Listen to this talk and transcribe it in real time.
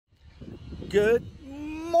Good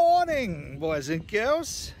morning, boys and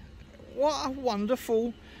girls. What a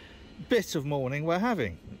wonderful bit of morning we're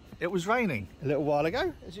having. It was raining a little while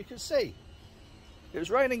ago, as you can see. It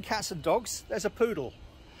was raining cats and dogs. There's a poodle.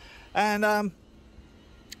 And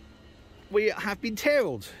we have been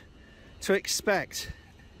told to expect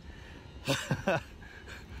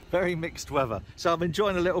very mixed weather. So I'm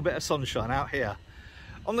enjoying a little bit of sunshine out here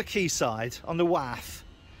on the quayside, on the Wath,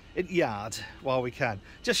 in the yard while we can.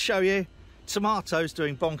 Just show you, tomatoes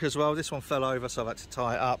doing bonkers well. This one fell over, so I've had to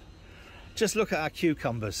tie it up. Just look at our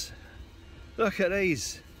cucumbers. Look at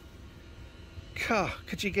these. God,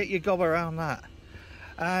 could you get your gob around that?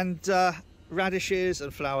 And radishes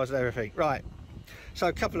and flowers and everything. Right, so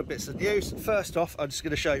a couple of bits of news. First off, I'm just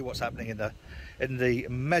going to show you what's happening in the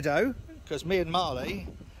meadow, because me and Marley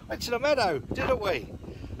went to the meadow, didn't we?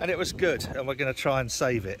 And it was good, and we're going to try and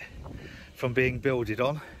save it from being builded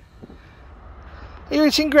on. Are you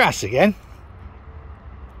eating grass again?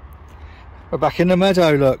 We're back in the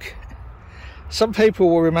meadow, look. Some people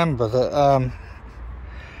will remember that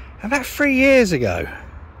about 3 years ago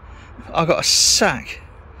I got a sack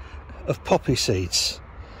of poppy seeds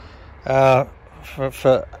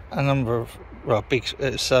for a number of, well, big,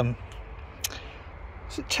 it's is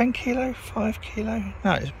it 10 kilo, 5 kilo?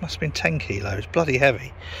 No, it must have been 10 kilos, bloody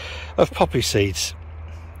heavy, of poppy seeds,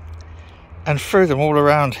 and threw them all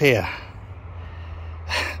around here.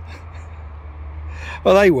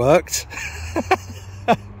 Well, they worked.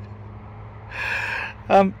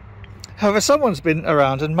 However, someone's been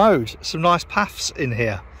around and mowed some nice paths in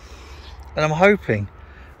here, and I'm hoping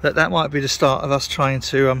that that might be the start of us trying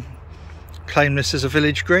to claim this as a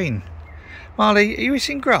village green. Marley, are you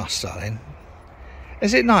eating grass, darling?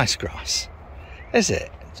 Is it nice grass? Is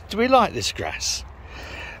it? Do we like this grass?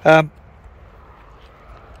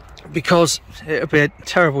 Because it would be a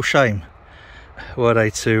terrible shame were they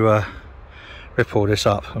to rip all this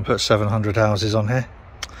up and put 700 houses on here,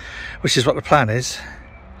 which is what the plan is.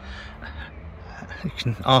 You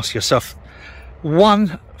can ask yourself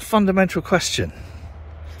one fundamental question.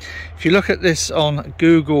 If you look at this on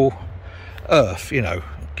Google Earth, you know,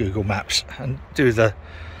 Google Maps, and do the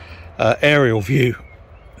aerial view,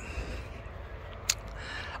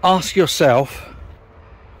 ask yourself,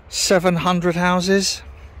 700 houses?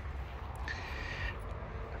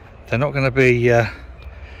 They're not going to be they're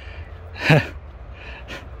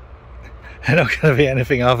not going to be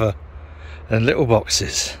anything other than little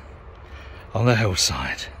boxes on the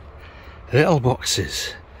hillside. Little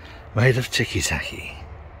boxes made of ticky-tacky.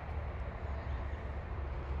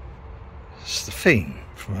 It's the theme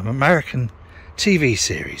from an American TV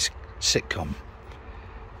series, sitcom.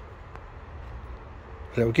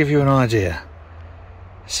 But it will give you an idea.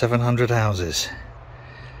 700 houses.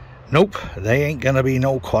 Nope, they ain't gonna be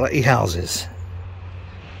no quality houses.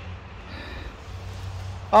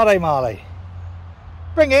 Are they, Marley?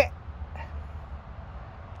 Bring it!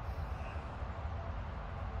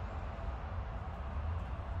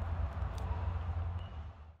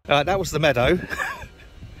 That was the meadow.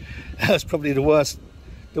 That's probably the worst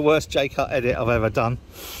J-cut edit I've ever done.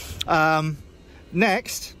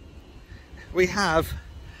 Next, we have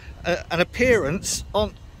an appearance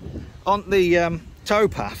on the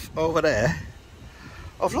towpath over there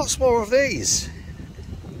of lots more of these.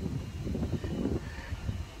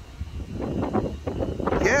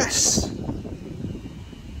 Yes,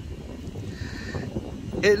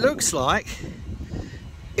 it looks like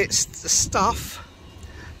it's the stuff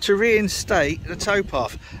to reinstate the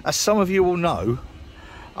towpath. As some of you will know,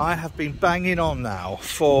 I have been banging on now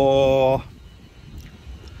for,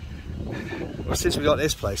 well, since we got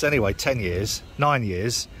this place anyway, 10 years, 9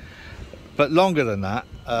 years, but longer than that,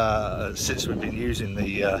 since we've been using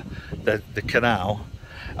the canal,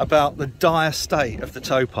 about the dire state of the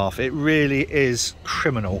towpath. It really is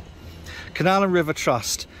criminal. Canal and River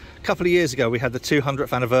Trust, a couple of years ago we had the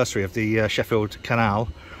 200th anniversary of the Sheffield Canal,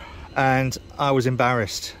 and I was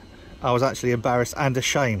embarrassed. I was actually embarrassed and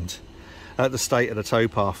ashamed at the state of the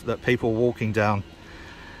towpath that people walking down,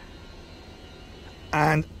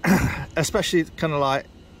 and especially kind of like,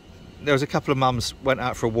 there was a couple of mums went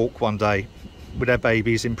out for a walk one day with their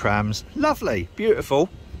babies in prams. Lovely, beautiful.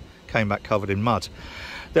 Came back covered in mud.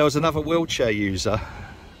 There was another wheelchair user,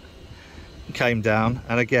 came down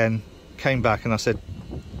and again came back, and I said,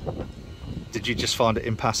 did you just find it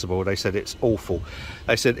impassable? They said it's awful.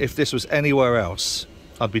 They said if this was anywhere else,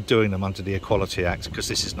 I'd be doing them under the Equality Act, because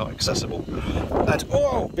this is not accessible. And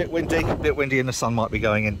oh, bit windy and the sun might be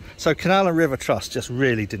going in. So Canal and River Trust just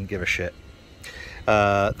really didn't give a shit.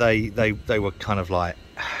 They were kind of like,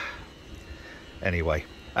 anyway.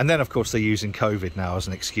 And then of course they're using COVID now as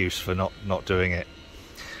an excuse for not doing it.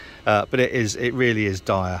 But it really is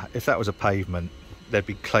dire. If that was a pavement, there'd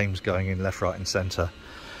be claims going in left, right and centre.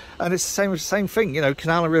 And it's the same thing, you know,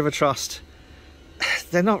 Canal and River Trust,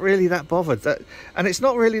 they're not really that bothered. And it's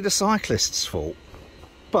not really the cyclists' fault,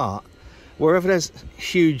 but wherever there's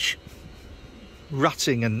huge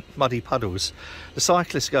rutting and muddy puddles, the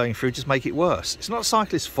cyclists going through just make it worse. It's not the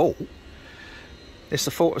cyclist's fault, it's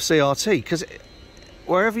the fault of CRT, because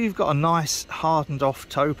wherever you've got a nice hardened off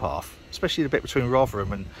towpath, especially the bit between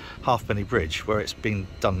Rotherham and Halfpenny Bridge where it's been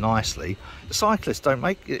done nicely, the cyclists don't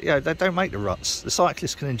make, you know, they don't make the ruts. The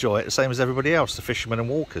cyclists can enjoy it the same as everybody else, the fishermen and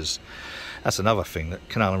walkers. That's another thing that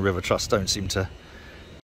Canal and River Trust don't seem to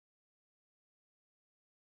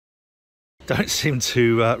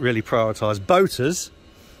really prioritise. Boaters,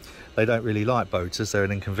 they don't really like boaters, they're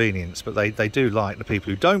an inconvenience, but they do like the people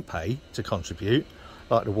who don't pay to contribute,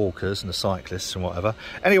 like the walkers and the cyclists and whatever.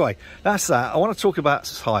 Anyway, that's that. I want to talk about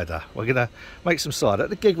cider. We're going to make some cider.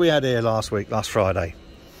 The gig we had here last Friday,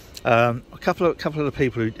 a couple of the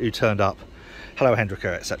people who turned up, hello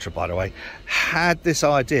Hendrika, etc., by the way, had this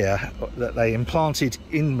idea that they implanted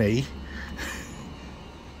in me,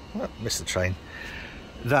 missed the train,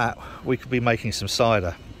 that we could be making some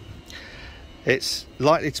cider. It's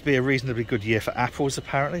likely to be a reasonably good year for apples,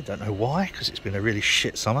 apparently. Don't know why, because it's been a really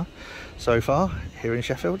shit summer so far here in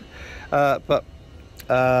Sheffield. But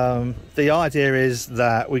the idea is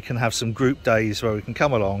that we can have some group days where we can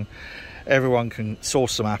come along, everyone can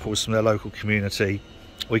source some apples from their local community,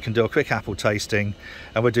 we can do a quick apple tasting,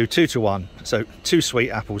 and we'll do 2 to 1. So 2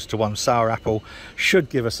 sweet apples to 1 sour apple should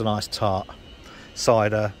give us a nice tart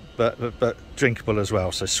cider, but drinkable as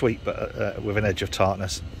well, so sweet but with an edge of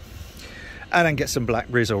tartness. And then get some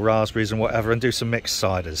blackberries or raspberries and whatever and do some mixed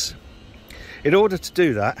ciders. In order to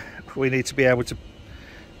do that, we need to be able to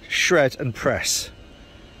shred and press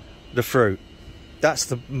the fruit. That's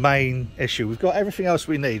the main issue. We've got everything else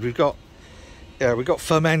we need. We've got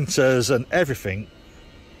fermenters and everything.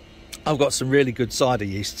 I've got some really good cider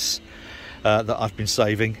yeasts that I've been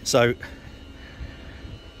saving. So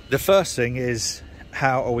the first thing is,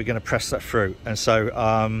 how are we going to press that fruit? And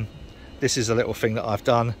so this is a little thing that I've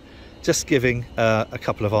done, just giving a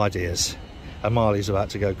couple of ideas. And Marley's about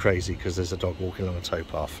to go crazy because there's a dog walking along a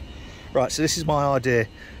towpath. Right, so this is my idea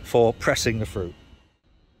for pressing the fruit.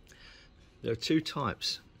 There are 2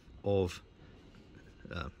 types of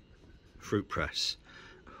fruit press.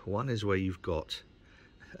 One is where you've got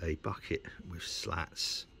a bucket with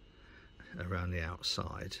slats around the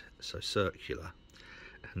outside, so circular,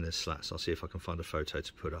 and there's slats. I'll see if I can find a photo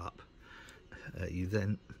to put up. You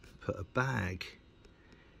then put a bag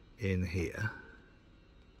in here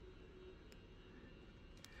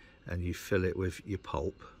and you fill it with your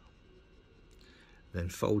pulp, then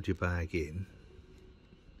fold your bag in,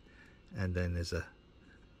 and then there's a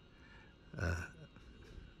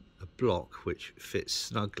block which fits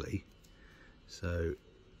snugly, so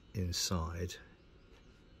inside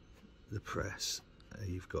the press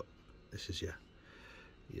you've got, this is your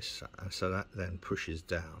so that then pushes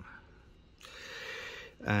down,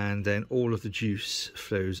 and then all of the juice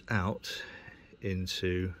flows out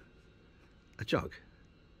into a jug.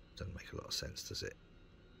 Doesn't make a lot of sense, does it?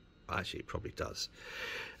 Actually, it probably does.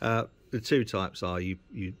 The 2 types are you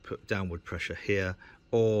put downward pressure here,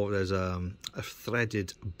 or there's a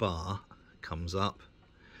threaded bar comes up,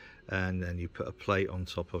 and then you put a plate on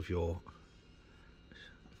top of your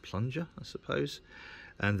plunger, I suppose,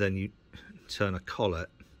 and then you turn a collet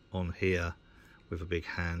on here with a big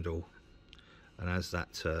handle, and as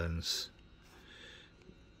that turns,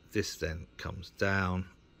 this then comes down,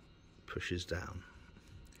 pushes down.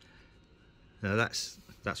 Now that's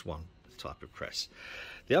one type of press.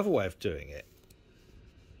 The other way of doing it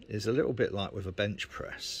is a little bit like with a bench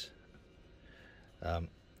press,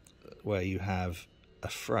 where you have a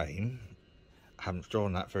frame. I haven't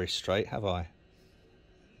drawn that very straight, have I?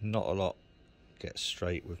 Not a lot gets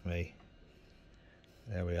straight with me.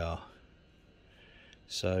 There we are.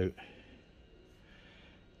 So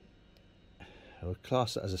we'll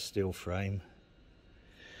class it as a steel frame,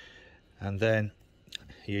 and then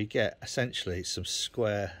you get essentially some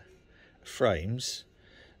square frames,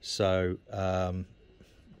 so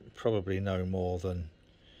probably no more than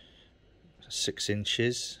 6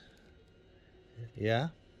 inches. Yeah,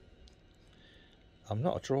 I'm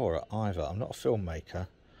not a drawer either. I'm not a filmmaker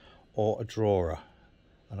or a drawer,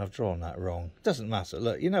 and I've drawn that wrong. Doesn't matter.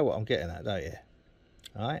 Look, you know what I'm getting at, don't you?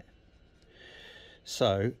 All right,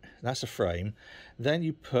 so that's a frame. Then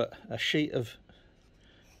you put a sheet of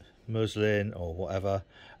muslin or whatever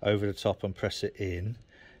over the top and press it in,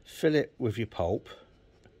 fill it with your pulp,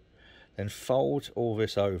 then fold all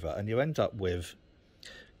this over, and you end up with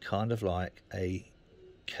kind of like a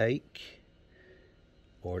cake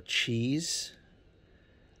or cheese.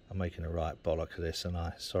 I'm making a right bollock of this, and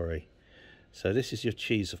sorry. So this is your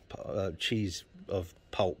cheese of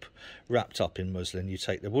pulp wrapped up in muslin. You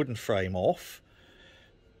take the wooden frame off,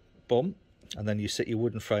 boom, and then you sit your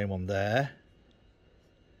wooden frame on there,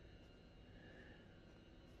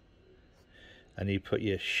 and you put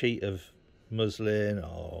your sheet of muslin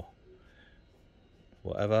or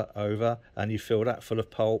whatever over, and you fill that full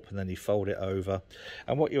of pulp, and then you fold it over,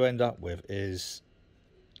 and what you end up with is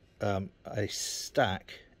a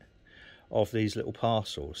stack of these little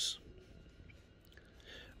parcels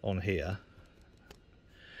on here,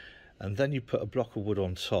 and then you put a block of wood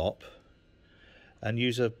on top and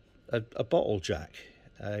use a bottle jack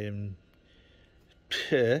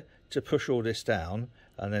to push all this down,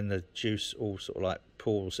 and then the juice all sort of like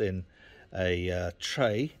pours in a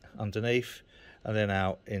tray underneath and then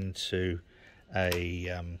out into a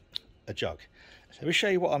jug. Let me show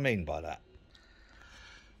you what I mean by that.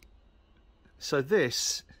 So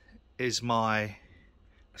this is my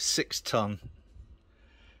 6-ton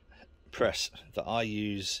press that I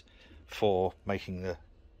use for making the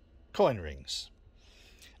coin rings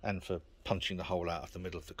and for punching the hole out of the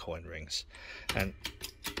middle of the coin rings, and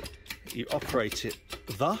you operate it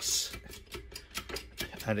thus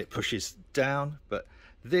and it pushes down, but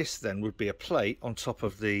this then would be a plate on top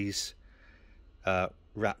of these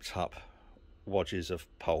wrapped up wadges of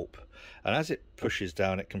pulp, and as it pushes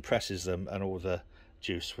down it compresses them and all the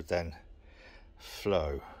juice would then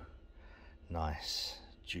flow. Nice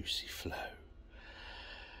juicy flow.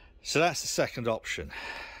 So that's the second option.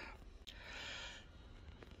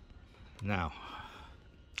 Now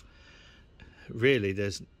really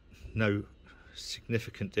there's no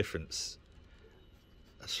significant difference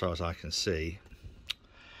as far as I can see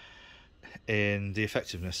in the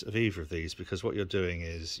effectiveness of either of these, because what you're doing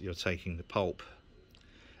is you're taking the pulp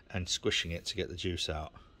and squishing it to get the juice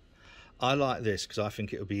out. I like this because I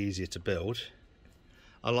think it would be easier to build.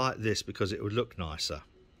 I like this because it would look nicer.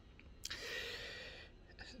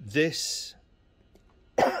 This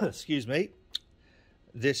excuse me,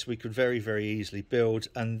 this we could very, very easily build,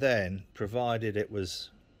 and then provided it was,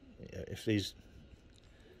 if these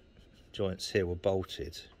joints here were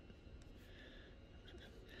bolted,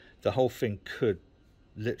 the whole thing could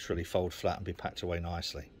literally fold flat and be packed away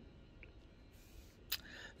nicely.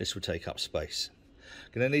 This would take up space.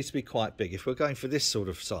 And it needs to be quite big. If we're going for this sort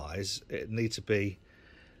of size, it needs to be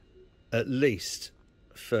at least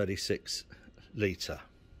 36 litre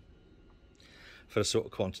for the sort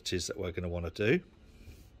of quantities that we're going to want to do.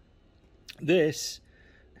 This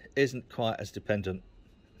isn't quite as dependent.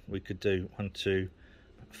 We could do 1, 2,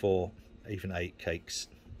 4, even 8 cakes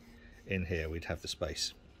in here. We'd have the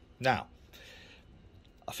space. Now,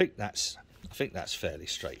 I think that's fairly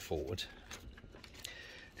straightforward.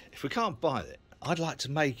 If we can't buy it, I'd like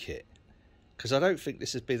to make it, because I don't think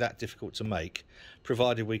this would be that difficult to make,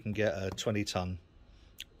 provided we can get a 20-ton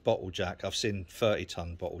bottle jack. I've seen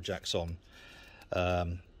 30-ton bottle jacks on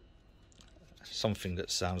something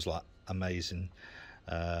that sounds like amazing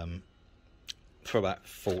for about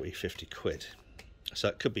 40-50 quid. So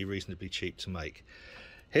it could be reasonably cheap to make.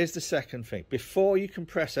 Here's the second thing. Before you can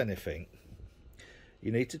press anything,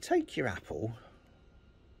 you need to take your apple.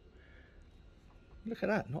 Look at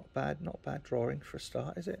that, not bad drawing for a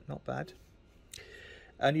start, is it? Not bad.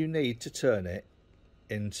 And you need to turn it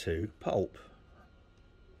into pulp.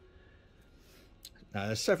 Now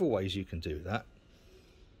there's several ways you can do that.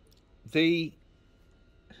 I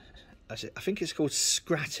think it's called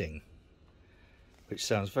scratting, which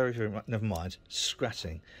sounds very, very much, never mind,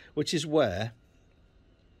 scratting, which is where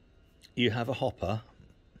you have a hopper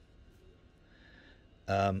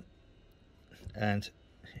and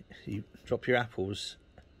you drop your apples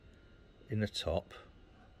in the top.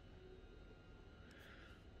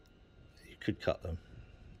 You could cut them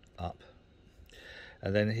up,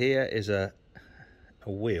 and then here is a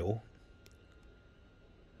wheel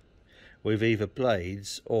with either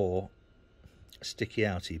blades or sticky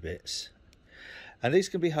outy bits, and these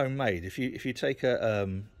can be homemade. If you take a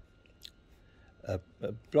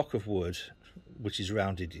block of wood which is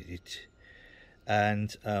rounded it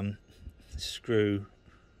and screw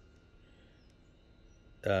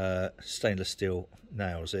stainless steel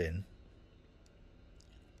nails in,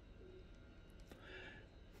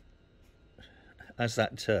 as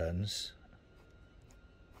that turns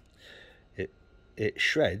it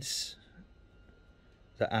shreds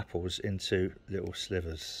the apples into little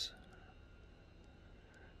slivers.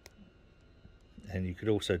 And you could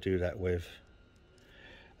also do that with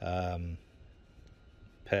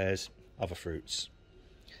pears, other fruits.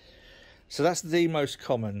 So that's the most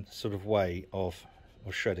common sort of way of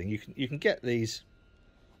or shredding. You can get these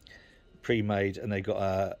pre-made, and they got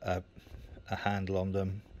a handle on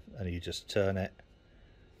them, and you just turn it.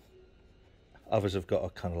 Others have got a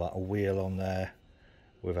kind of like a wheel on there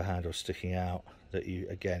with a handle sticking out that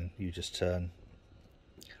you just turn.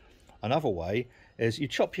 Another way is you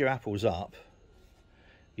chop your apples up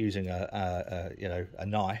using a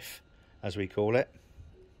knife, as we call it,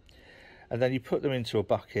 and then you put them into a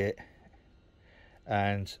bucket,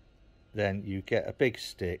 and then you get a big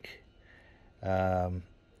stick, and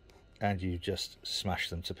you just smash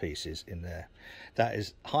them to pieces in there. That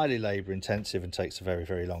is highly labour intensive and takes a very,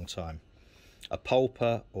 very long time. A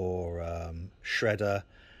pulper or shredder,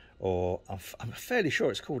 or I'm fairly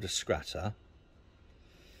sure it's called a scratter,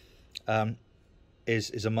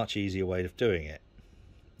 is a much easier way of doing it.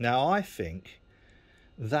 Now I think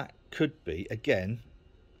that could be, again,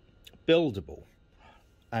 buildable,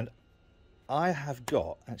 and I have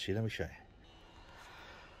got, actually let me show you.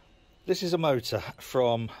 This is a motor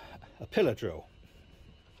from a pillar drill.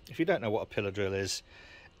 If you don't know what a pillar drill is,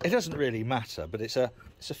 it doesn't really matter, but it's a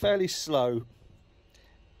fairly slowish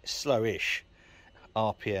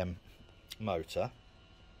RPM motor,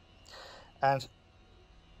 and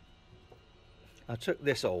I took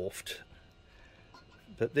this off,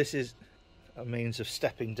 but this is a means of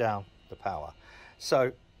stepping down the power.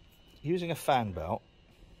 So using a fan belt,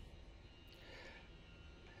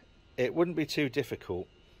 it wouldn't be too difficult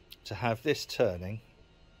to have this turning,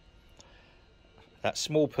 that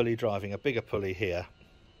small pulley driving a bigger pulley here,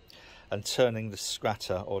 and turning the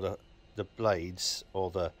scratter or the blades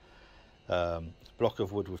or the block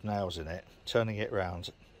of wood with nails in it, turning it round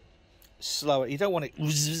slower. You don't want it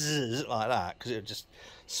like that, because it would just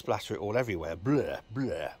splatter it all everywhere. Blah,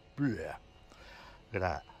 blah, blah. Look at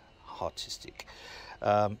that, artistic.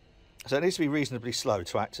 So it needs to be reasonably slow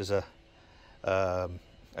to act as a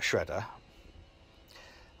shredder.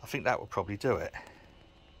 I think that would probably do it.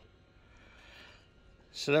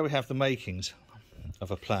 So there we have the makings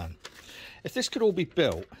of a plan. If this could all be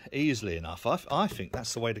built easily enough, I think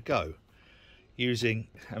that's the way to go. Using,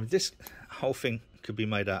 this whole thing could be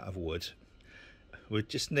made out of wood. We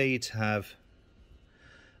just need to have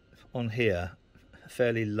on here a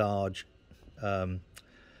fairly large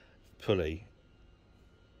pulley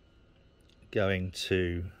going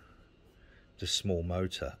to the small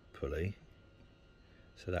motor pulley.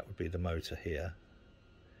 So that would be the motor here.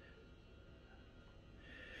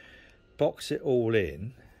 Box it all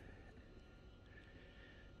in.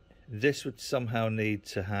 This would somehow need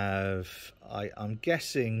to have, I'm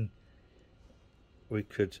guessing we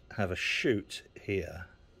could have a chute here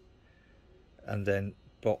and then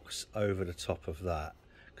box over the top of that,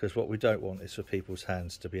 because what we don't want is for people's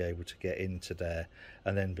hands to be able to get into there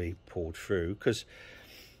and then be pulled through. Because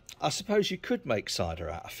I suppose you could make cider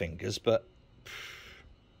out of fingers, but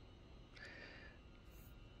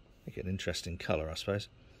make it an interesting colour, I suppose.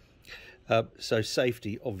 So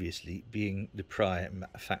safety obviously being the prime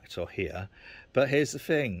factor here, but here's the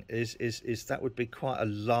thing: is that would be quite a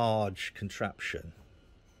large contraption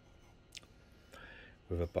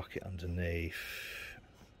with a bucket underneath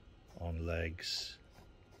on legs.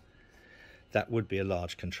 That would be a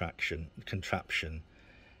large contraption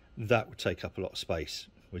that would take up a lot of space,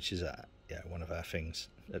 which is one of our things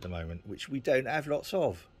at the moment, which we don't have lots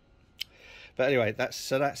of. But anyway, that's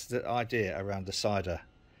the idea around the cider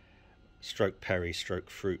stroke perry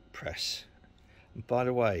stroke fruit press. And by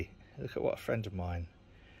the way, look at what a friend of mine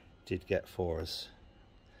did get for us.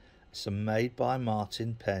 Some made by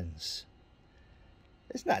Martin pens.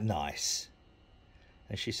 Isn't that nice?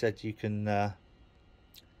 And she said you can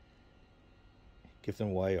give them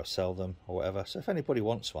away or sell them or whatever. So if anybody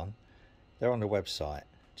wants one, they're on the website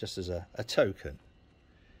just as a token.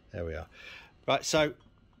 There we are. Right, so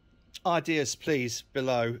ideas please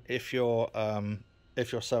below if you're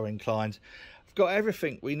so inclined. I've got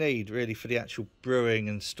everything we need really for the actual brewing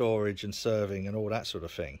and storage and serving and all that sort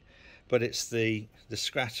of thing, but it's the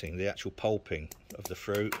scratching, the actual pulping of the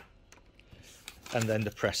fruit, and then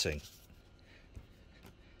the pressing.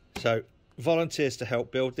 So volunteers to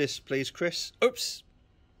help build this please, Chris. Oops.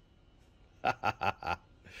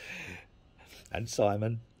 And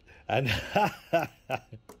Simon, and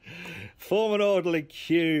form an orderly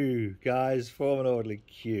queue, guys, form an orderly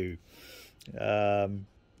queue.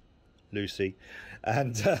 Lucy,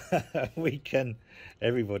 and we can,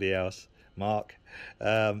 everybody else, Mark,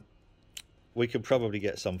 we can probably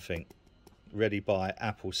get something ready by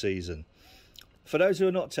apple season. For those who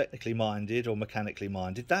are not technically minded or mechanically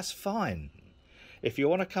minded, that's fine. If you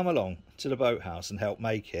want to come along to the boathouse and help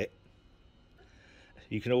make it,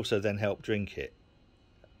 you can also then help drink it.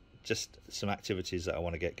 Just some activities that I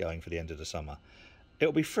want to get going for the end of the summer.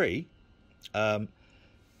 It'll be free.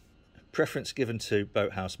 Preference given to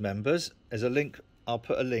Boathouse members. There's a link. I'll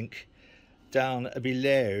put a link down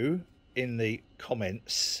below in the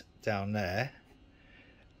comments down there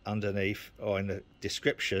underneath, or in the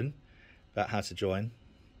description, about how to join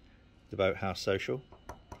the Boathouse Social.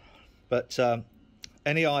 But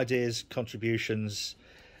any ideas, contributions,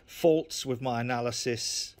 faults with my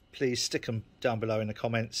analysis, please stick them down below in the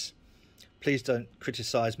comments. Please don't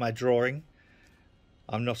criticise my drawing.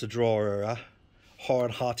 I'm not a drawer or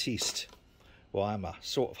an artiste. Well, I'm a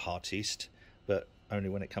sort of artiste, but only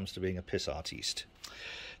when it comes to being a piss artiste.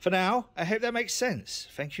 For now, I hope that makes sense.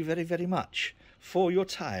 Thank you very, very much for your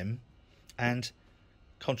time and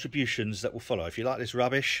contributions that will follow. If you like this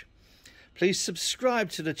rubbish, please subscribe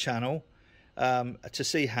to the channel to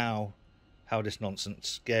see how this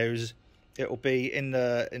nonsense goes. It will be in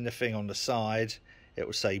the thing on the side. It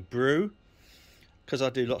will say brew, because I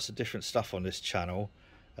do lots of different stuff on this channel.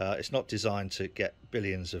 It's not designed to get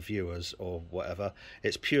billions of viewers or whatever.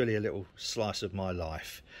 It's purely a little slice of my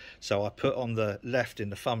life. So I put on the left in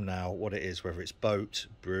the thumbnail what it is, whether it's boat,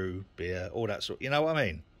 brew, beer, all that sort. You know what I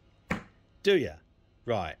mean? Do ya?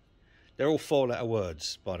 Right. They're all 4-letter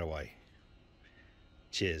words, by the way.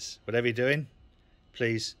 Cheers. Whatever you're doing,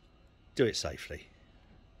 please do it safely.